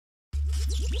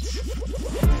A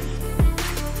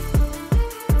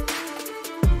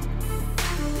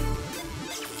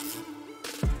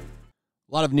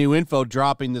lot of new info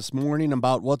dropping this morning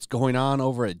about what's going on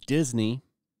over at Disney.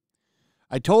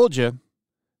 I told you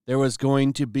there was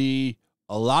going to be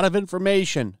a lot of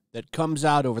information that comes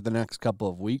out over the next couple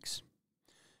of weeks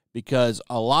because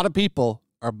a lot of people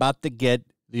are about to get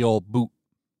the old boot.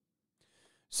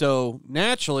 So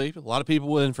naturally, a lot of people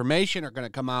with information are going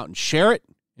to come out and share it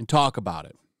and talk about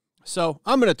it. So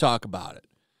I'm going to talk about it.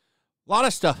 A lot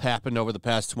of stuff happened over the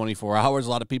past 24 hours. A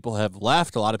lot of people have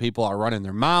left. A lot of people are running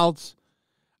their mouths.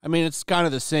 I mean, it's kind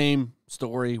of the same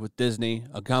story with Disney,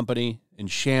 a company in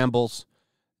shambles.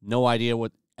 No idea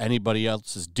what anybody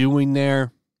else is doing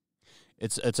there.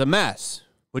 It's a mess,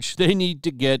 which they need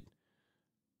to get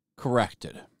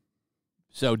corrected.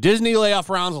 So Disney layoff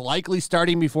rounds likely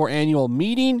starting before annual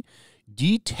meeting.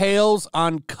 Details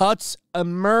on cuts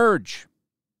emerge.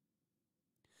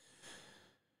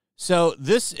 So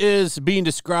this is being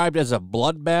described as a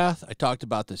bloodbath. I talked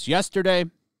about this yesterday.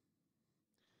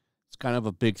 Kind of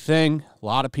a big thing. A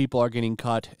lot of people are getting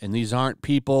cut, and these aren't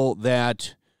people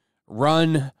that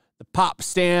run the pop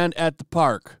stand at the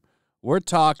park. We're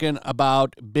talking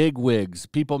about big wigs,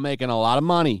 people making a lot of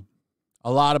money,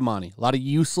 a lot of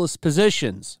useless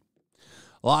positions,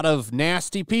 a lot of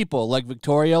nasty people like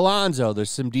Victoria Alonso.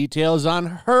 There's some details on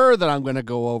her that I'm going to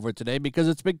go over today because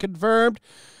it's been confirmed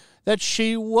that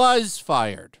she was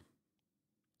fired.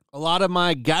 A lot of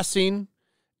my guessing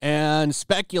and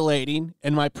speculating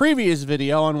in my previous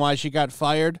video on why she got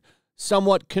fired,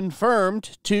 somewhat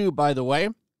confirmed too, by the way,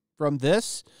 from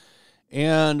this,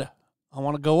 and I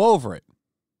want to go over it.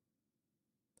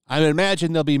 I would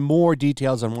imagine there'll be more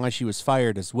details on why she was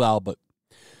fired as well, but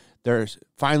they're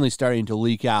finally starting to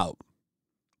leak out.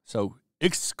 So,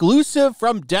 exclusive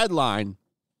from Deadline,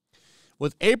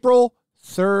 with April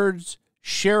 3rd's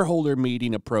shareholder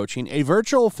meeting approaching, a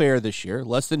virtual affair this year,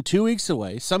 less than 2 weeks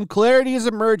away, some clarity is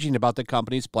emerging about the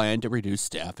company's plan to reduce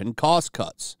staff and cost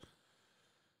cuts.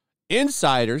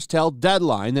 Insiders tell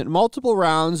Deadline that multiple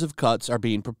rounds of cuts are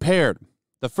being prepared.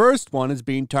 The first one is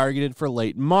being targeted for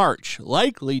late March,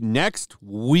 likely next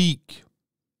week.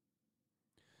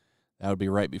 That would be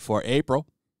right before April.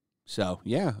 So,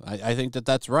 yeah, I think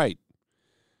that's right.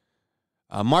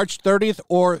 March 30th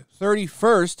or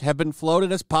 31st have been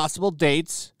floated as possible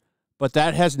dates, but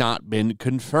that has not been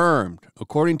confirmed.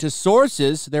 According to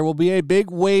sources, there will be a big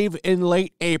wave in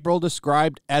late April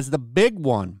described as the big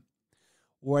one,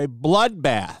 or a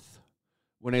bloodbath,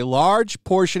 when a large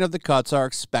portion of the cuts are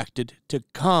expected to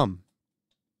come.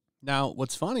 Now,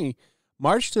 what's funny,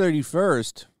 March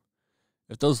 31st,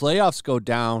 if those layoffs go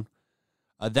down,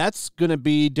 that's going to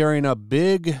be during a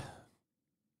big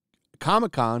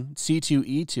Comic-Con,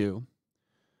 C2E2,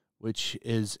 which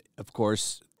is, of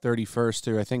course, 31st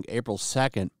through, I think, April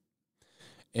 2nd.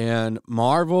 And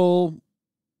Marvel,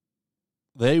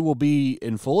 they will be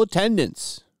in full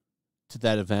attendance to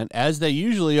that event, as they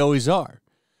usually always are.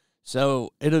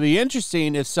 So it'll be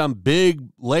interesting if some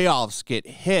big layoffs get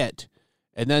hit,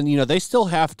 and then, they still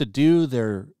have to do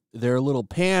their little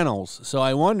panels. So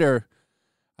I wonder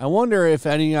if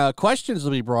any questions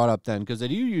will be brought up then, because they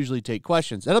do usually take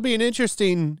questions. It'll be an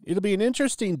interesting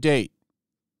date.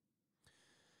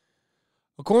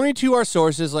 According to our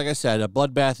sources, like I said, a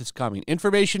bloodbath is coming.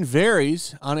 Information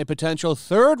varies on a potential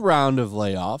third round of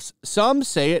layoffs. Some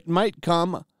say it might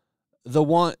come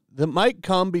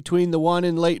between the one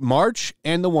in late March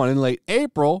and the one in late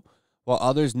April, while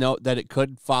others note that it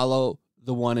could follow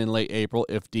the one in late April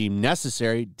if deemed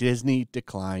necessary. Disney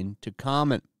declined to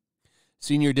comment.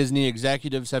 Senior Disney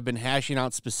executives have been hashing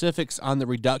out specifics on the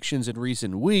reductions in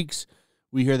recent weeks.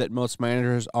 We hear that most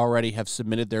managers already have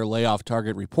submitted their layoff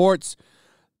target reports,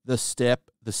 the step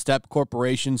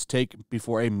corporations take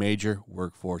before a major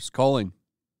workforce culling.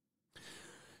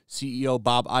 CEO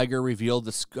Bob Iger revealed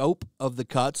the scope of the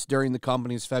cuts during the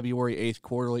company's February 8th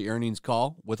quarterly earnings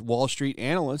call. With Wall Street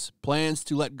analysts, plans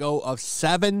to let go of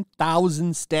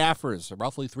 7,000 staffers,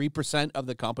 roughly 3% of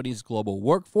the company's global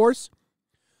workforce,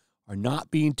 are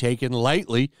not being taken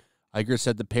lightly. Iger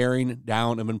said the paring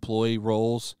down of employee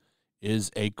roles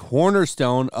is a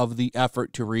cornerstone of the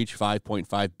effort to reach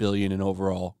 $5.5 billion in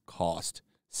overall cost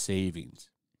savings.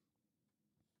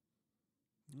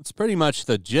 That's pretty much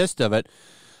the gist of it.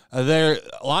 A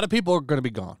lot of people are going to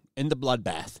be gone in the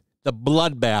bloodbath. The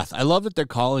bloodbath. I love that they're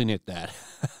calling it that.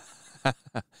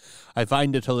 I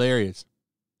find it hilarious.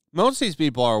 Most of these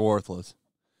people are worthless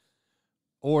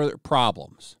or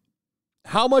problems.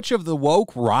 How much of the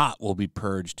woke rot will be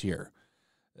purged here?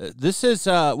 This is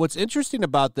what's interesting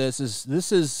about this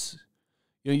is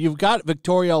you've got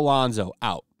Victoria Alonso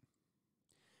out,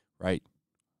 right?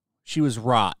 she was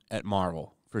rot at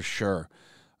Marvel, for sure.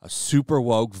 Super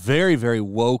woke, very, very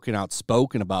woke and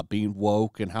outspoken about being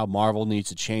woke and how Marvel needs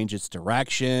to change its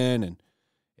direction and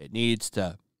it needs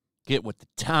to get with the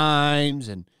times.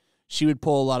 And she would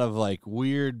pull a lot of like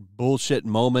weird bullshit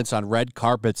moments on red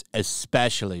carpets,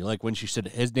 especially like when she said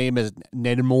his name is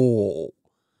Namor,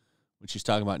 when she's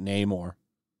talking about Namor,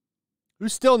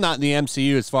 who's still not in the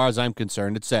MCU as far as I'm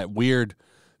concerned. It's that weird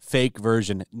fake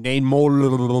version,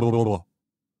 Namor.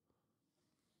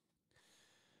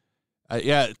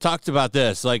 Yeah, it talked about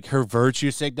this, like her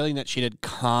virtue signaling that she did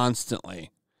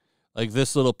constantly. Like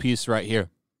this little piece right here.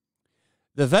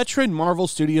 The veteran Marvel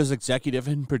Studios executive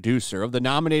and producer of the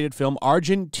nominated film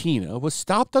Argentina was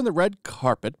stopped on the red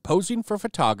carpet posing for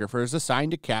photographers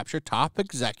assigned to capture top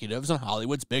executives on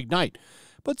Hollywood's big night.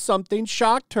 But something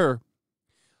shocked her.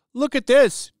 Look at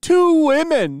this. 2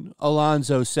 women,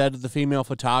 Alonso said to the female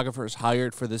photographers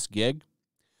hired for this gig.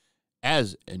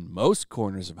 As in most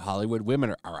corners of Hollywood,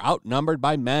 women are outnumbered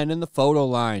by men in the photo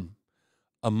line.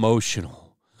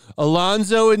 Emotional.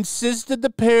 Alonso insisted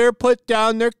the pair put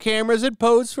down their cameras and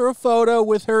pose for a photo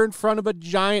with her in front of a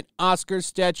giant Oscar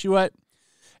statuette.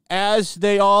 As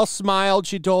they all smiled,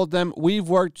 she told them, "We've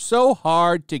worked so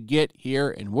hard to get here,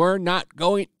 and we're not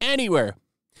going anywhere."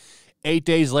 8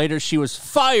 days later, she was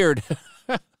fired.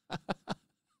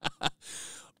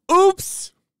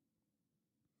 Oops.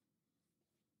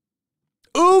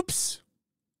 Oops.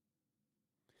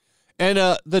 And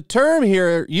the term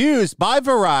here used by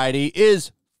Variety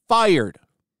is fired.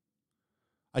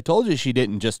 I told you she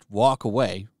didn't just walk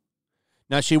away.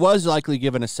 Now, she was likely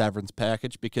given a severance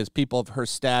package because people of her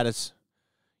status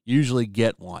usually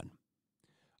get one.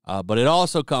 But it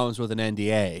also comes with an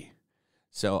NDA.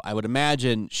 So I would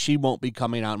imagine she won't be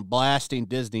coming out and blasting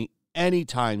Disney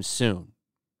anytime soon.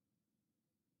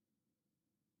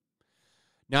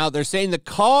 Now, they're saying the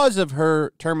cause of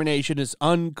her termination is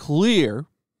unclear.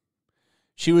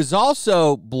 She was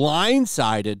also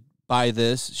blindsided by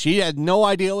this. She had no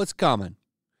idea what's coming.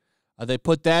 They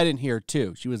put that in here,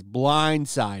 too. She was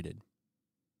blindsided.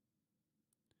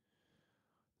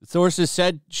 The sources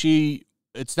said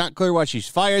it's not clear why she's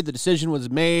fired. The decision was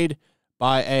made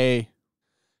by a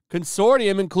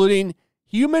consortium including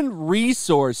Human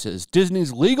Resources,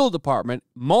 Disney's legal department,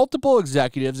 multiple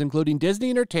executives, including Disney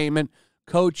Entertainment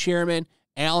co-chairman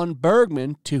Alan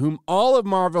Bergman, to whom all of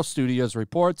Marvel Studios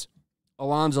reports,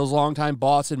 Alonso's longtime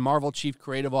boss and Marvel Chief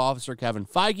Creative Officer Kevin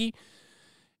Feige.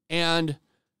 And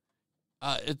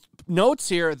it notes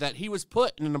here that he was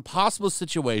put in an impossible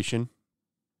situation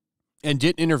and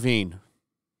didn't intervene.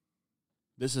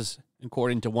 This is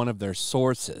according to one of their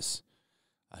sources.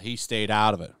 He stayed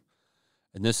out of it.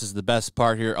 And this is the best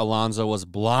part here. Alonso was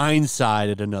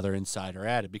blindsided, another insider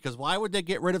added. Because why would they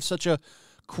get rid of such a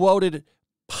quoted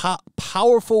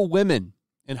powerful women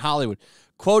in Hollywood?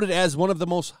 Quoted as one of the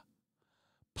most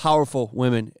powerful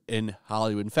women in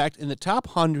Hollywood. In fact, in the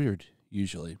top 100,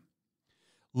 usually.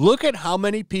 Look at how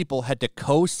many people had to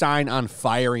co-sign on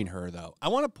firing her, though. I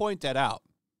want to point that out.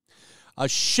 A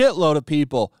shitload of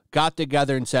people got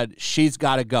together and said, she's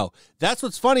got to go. That's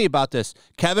what's funny about this.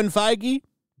 Kevin Feige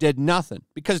did nothing.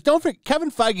 Because don't forget, Kevin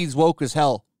Feige's woke as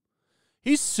hell.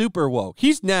 He's super woke.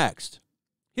 He's next.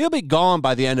 He'll be gone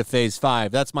by the end of Phase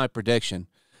 5. That's my prediction.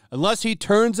 Unless he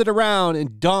turns it around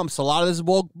and dumps a lot of this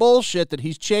woke bullshit that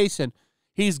he's chasing,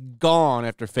 he's gone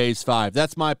after Phase 5.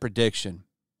 That's my prediction.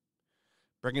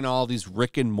 Bringing all these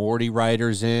Rick and Morty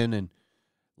writers in and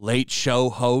late show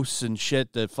hosts and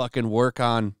shit that fucking work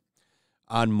on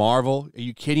Marvel. Are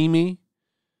you kidding me?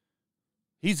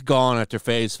 He's gone after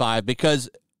Phase 5 because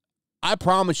I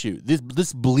promise you,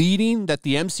 this bleeding that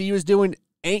the MCU is doing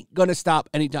ain't going to stop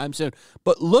anytime soon.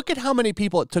 But look at how many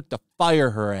people it took to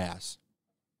fire her ass.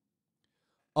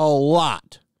 A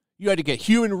lot. You had to get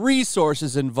human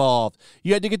resources involved.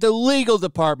 You had to get the legal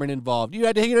department involved. You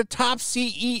had to get a top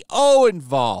CEO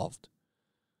involved.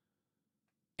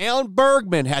 Alan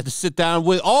Bergman had to sit down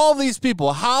with all these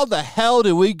people. How the hell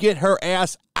did we get her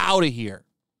ass out of here?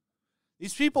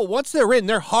 These people, once they're in,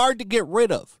 they're hard to get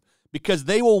rid of because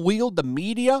they will wield the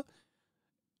media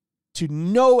to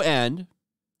no end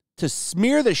to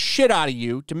smear the shit out of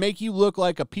you to make you look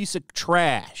like a piece of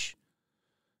trash.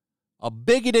 A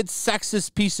bigoted,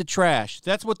 sexist piece of trash.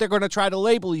 That's what they're going to try to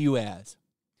label you as.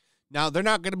 Now, they're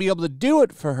not going to be able to do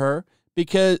it for her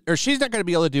because, or she's not going to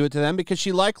be able to do it to them because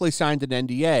she likely signed an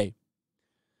NDA.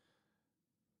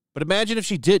 But imagine if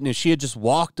she didn't, if she had just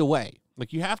walked away.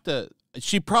 Like, you have to,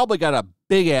 she probably got a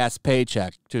big-ass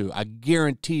paycheck, too. I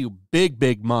guarantee you big,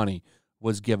 big money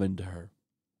was given to her.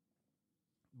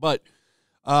 But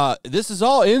this is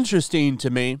all interesting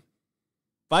to me.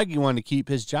 Feige wanted to keep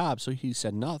his job, so he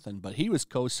said nothing. But he was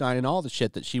co-signing all the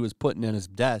shit that she was putting in his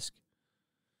desk.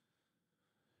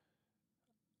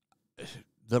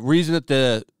 The reason that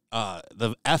the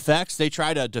FX, they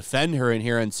try to defend her in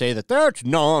here and say that that's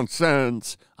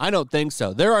nonsense. I don't think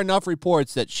so. There are enough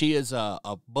reports that she is a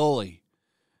bully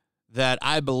that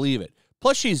I believe it.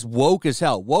 Plus, she's woke as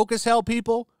hell. Woke as hell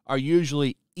people are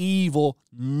usually evil,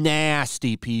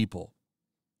 nasty people.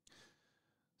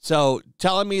 So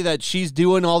telling me that she's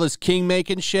doing all this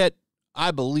king-making shit, I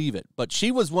believe it. But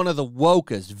she was one of the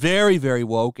wokest, very, very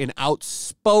woke, and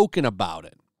outspoken about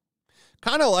it.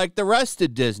 Kind of like the rest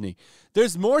of Disney.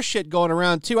 There's more shit going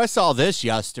around, too. I saw this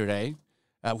yesterday.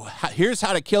 Here's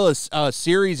how to kill a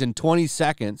series in 20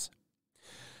 seconds.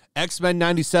 X-Men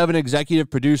 97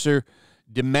 executive producer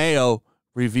DeMeo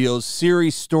reveals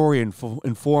series story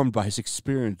informed by his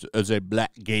experience as a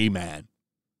black gay man.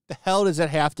 The hell does that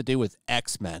have to do with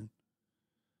X-Men?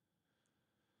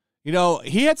 You know,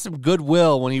 he had some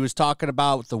goodwill when he was talking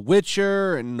about The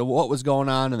Witcher and what was going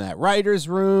on in that writer's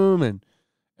room and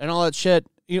all that shit.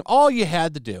 You know, all you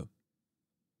had to do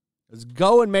was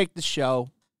go and make the show,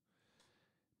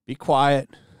 be quiet,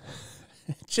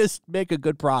 just make a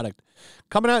good product.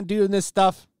 Coming out and doing this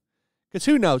stuff, because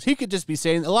who knows? He could just be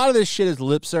saying, a lot of this shit is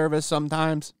lip service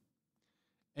sometimes.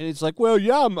 And it's like, well,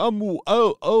 yeah,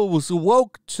 it's a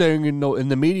woke thing,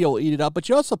 and the media will eat it up. But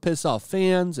you also piss off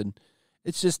fans, and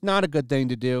it's just not a good thing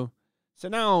to do. So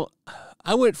now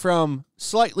I went from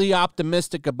slightly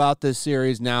optimistic about this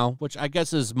series now, which I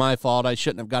guess is my fault. I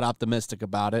shouldn't have got optimistic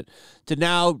about it, to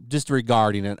now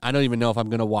disregarding it. I don't even know if I'm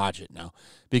going to watch it now.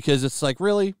 Because it's like,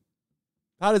 really?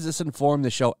 How does this inform the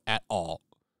show at all?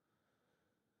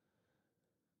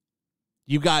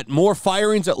 You got more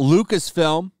firings at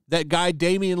Lucasfilm. That guy,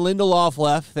 Damien Lindelof,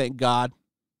 left, thank God.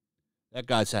 That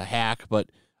guy's a hack, but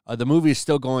the movie is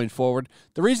still going forward.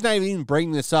 The reason I even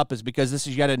bring this up is because this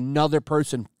is yet another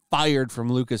person fired from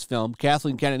Lucasfilm.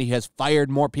 Kathleen Kennedy has fired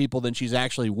more people than she's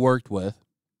actually worked with.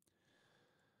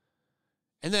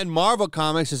 And then Marvel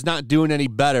Comics is not doing any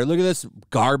better. Look at this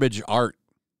garbage art.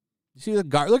 You see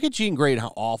the look at Jean Grey and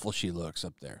how awful she looks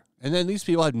up there. And then these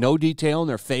people have no detail in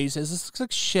their faces. This looks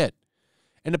like shit.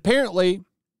 And apparently,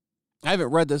 I haven't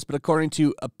read this, but according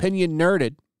to Opinion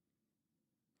Nerded,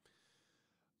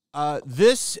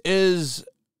 this is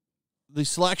the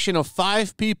selection of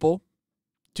 5 people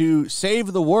to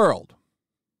save the world.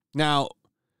 Now,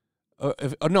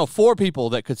 4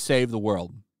 people that could save the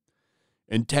world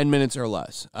in 10 minutes or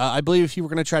less. I believe if you were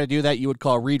going to try to do that, you would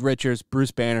call Reed Richards,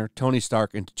 Bruce Banner, Tony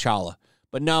Stark, and T'Challa.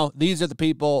 But no, these are the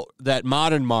people that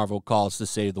modern Marvel calls to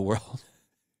save the world.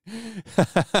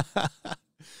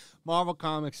 Marvel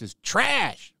Comics is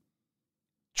trash.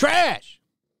 Trash.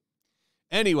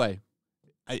 Anyway,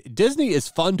 Disney is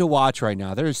fun to watch right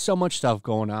now. There is so much stuff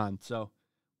going on. So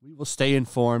we will stay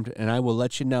informed, and I will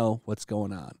let you know what's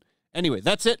going on. Anyway,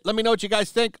 that's it. Let me know what you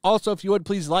guys think. Also, if you would,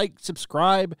 please like,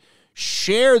 subscribe,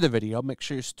 share the video. Make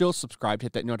sure you're still subscribed.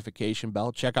 Hit that notification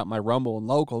bell. Check out my Rumble and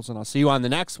Locals, and I'll see you on the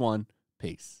next one.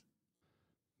 Peace.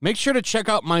 Make sure to check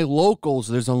out my Locals.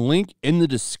 There's a link in the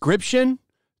description.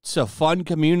 It's a fun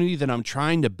community that I'm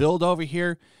trying to build over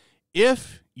here.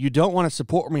 If you don't want to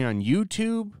support me on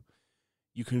YouTube,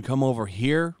 you can come over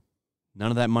here.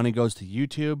 None of that money goes to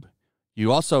YouTube.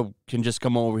 You also can just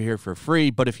come over here for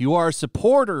free. But if you are a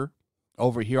supporter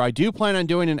over here, I do plan on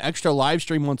doing an extra live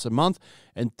stream once a month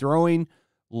and throwing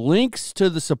links to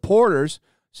the supporters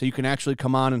so you can actually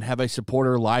come on and have a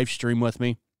supporter live stream with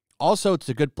me. Also, it's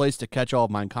a good place to catch all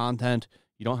of my content.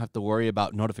 You don't have to worry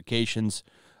about notifications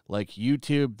like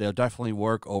YouTube. They'll definitely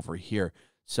work over here.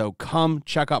 So come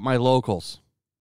check out my Locals.